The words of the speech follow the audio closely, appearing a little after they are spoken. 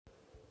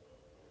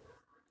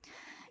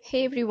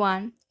Hey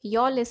everyone,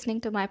 you're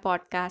listening to my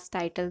podcast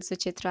titled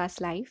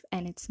Suchitra's Life,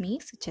 and it's me,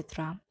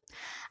 Suchitra.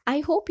 I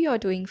hope you are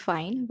doing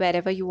fine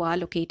wherever you are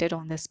located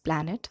on this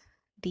planet.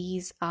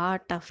 These are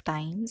tough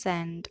times,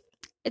 and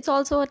it's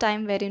also a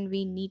time wherein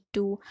we need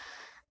to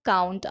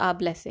count our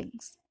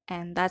blessings,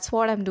 and that's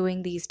what I'm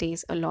doing these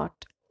days a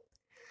lot.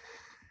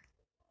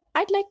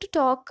 I'd like to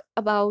talk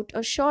about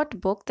a short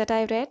book that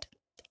I read.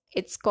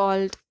 It's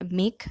called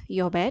Make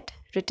Your Bed,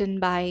 written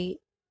by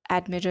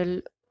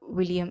Admiral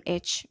William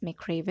H.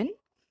 McRaven.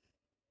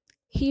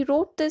 He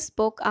wrote this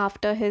book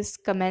after his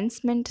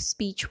commencement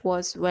speech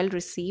was well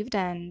received,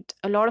 and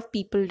a lot of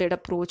people did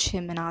approach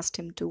him and asked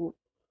him to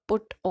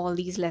put all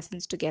these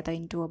lessons together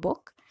into a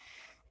book,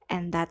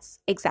 and that's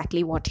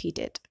exactly what he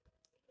did.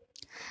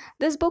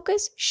 This book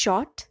is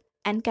short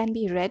and can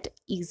be read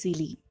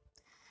easily,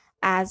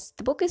 as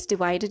the book is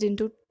divided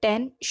into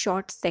 10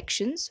 short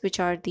sections, which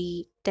are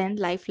the 10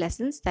 life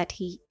lessons that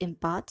he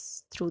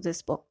imparts through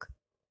this book.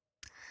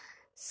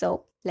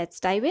 So let's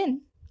dive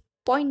in.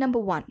 Point number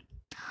one: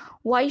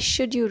 why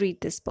should you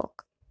read this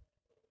book?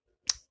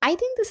 I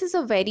think this is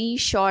a very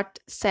short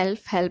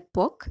self help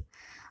book,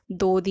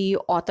 though the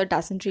author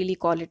doesn't really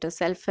call it a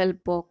self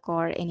help book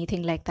or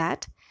anything like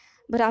that.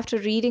 But after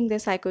reading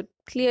this, I could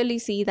clearly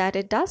see that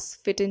it does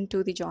fit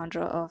into the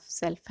genre of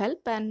self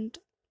help, and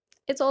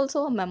it's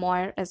also a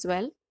memoir as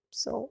well.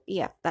 So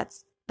yeah,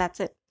 that's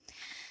it.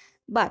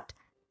 But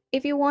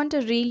if you want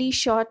a really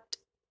short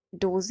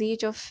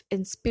dosage of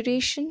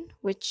inspiration,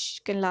 which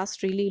can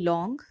last really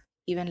long,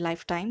 even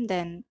lifetime,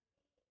 then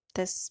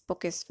this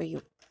book is for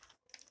you.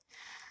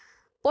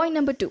 Point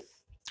number two: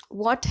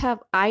 what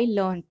have I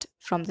learned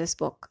from this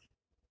book?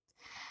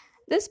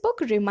 This book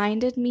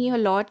reminded me a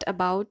lot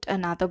about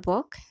another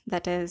book,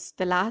 that is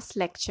The Last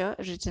Lecture,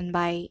 written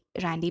by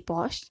Randy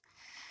Pausch.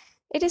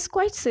 It is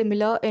quite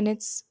similar in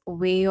its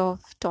way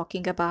of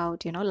talking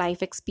about,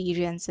 life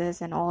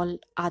experiences and all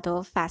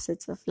other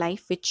facets of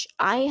life which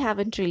I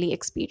haven't really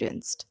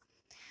experienced.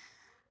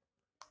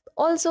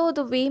 Also,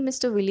 the way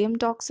Mr. William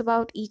talks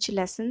about each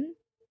lesson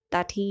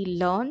that he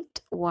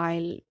learned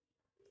while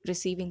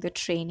receiving the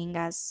training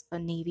as a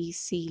Navy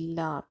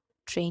SEAL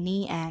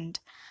trainee, and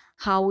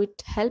how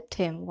it helped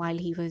him while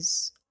he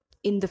was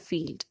in the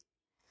field.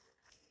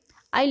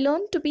 I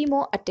learned to be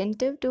more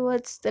attentive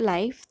towards the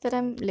life that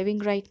I'm living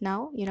right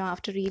now.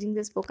 After reading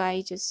this book,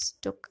 I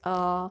just took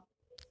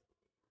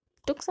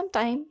some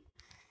time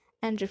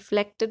and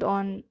reflected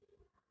on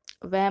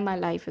where my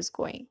life is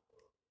going,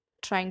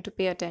 trying to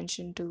pay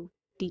attention to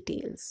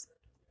details.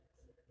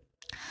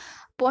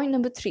 Point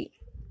number three: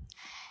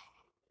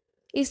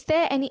 is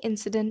there any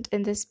incident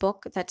in this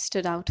book that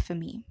stood out for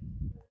me?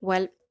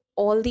 Well,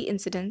 all the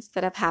incidents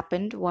that have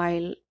happened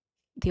while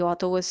the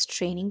author was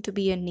training to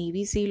be a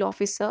Navy SEAL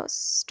officer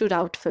stood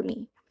out for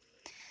me.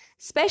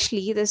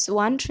 Especially this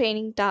one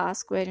training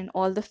task wherein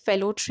all the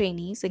fellow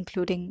trainees,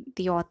 including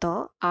the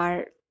author,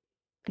 are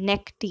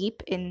neck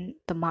deep in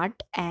the mud,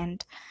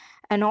 and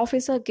an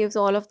officer gives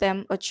all of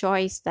them a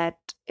choice that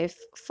if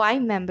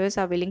five members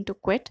are willing to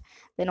quit,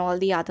 then all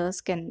the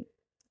others can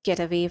get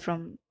away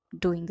from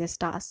doing this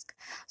task.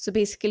 So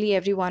basically,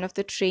 every one of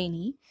the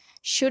trainee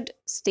should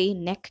stay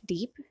neck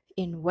deep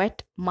in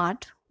wet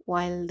mud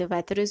while the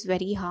weather is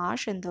very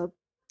harsh and the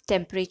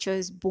temperature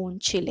is bone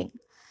chilling.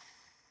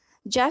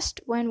 Just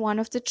when one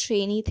of the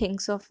trainee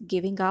thinks of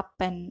giving up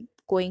and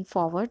going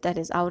forward, that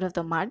is out of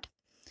the mud,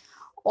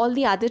 all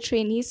the other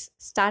trainees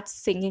start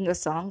singing a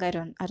song. I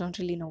don't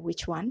really know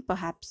which one.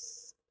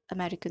 Perhaps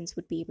Americans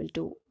would be able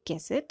to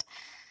guess it.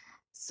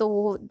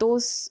 So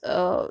those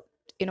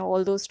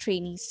all those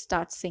trainees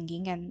start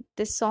singing, and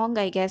this song,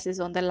 I guess, is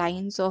on the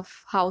lines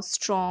of how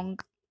strong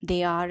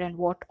they are and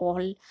what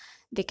all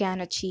they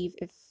can achieve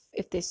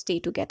if they stay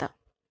together.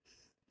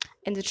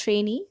 And the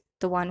trainee,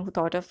 the one who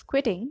thought of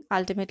quitting,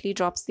 ultimately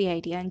drops the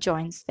idea and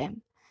joins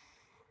them.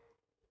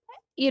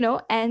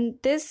 And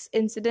this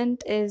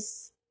incident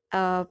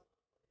uh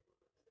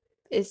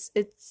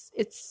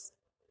it's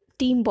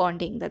team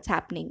bonding that's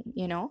happening,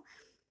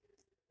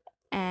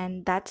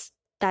 and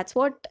that's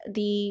what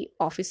the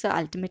officer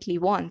ultimately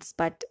wants,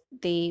 but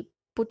they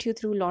put you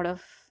through a lot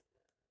of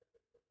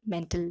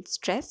mental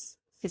stress,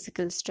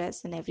 physical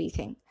stress, and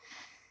everything.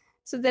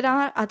 So there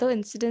are other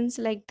incidents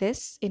like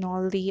this in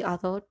all the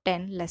other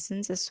 10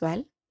 lessons as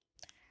well.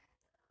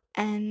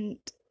 And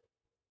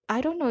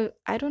I don't know,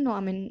 I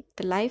mean,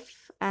 the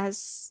life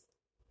as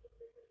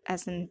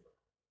an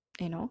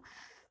you know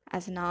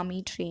as an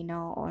army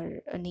trainer or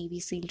a Navy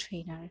SEAL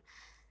trainer,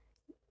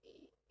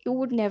 you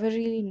would never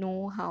really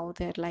know how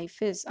their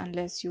life is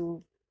unless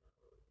you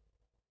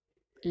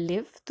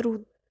live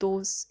through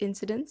those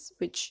incidents,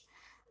 which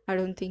I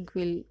don't think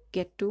we'll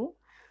get to.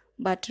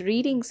 But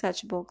reading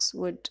such books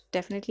would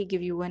definitely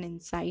give you an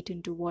insight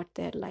into what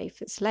their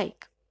life is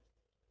like.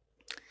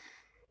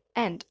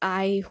 And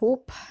I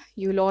hope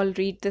you'll all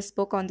read this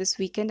book on this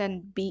weekend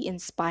and be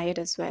inspired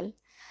as well.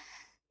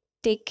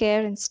 Take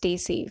care and stay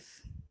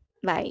safe.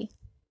 Bye.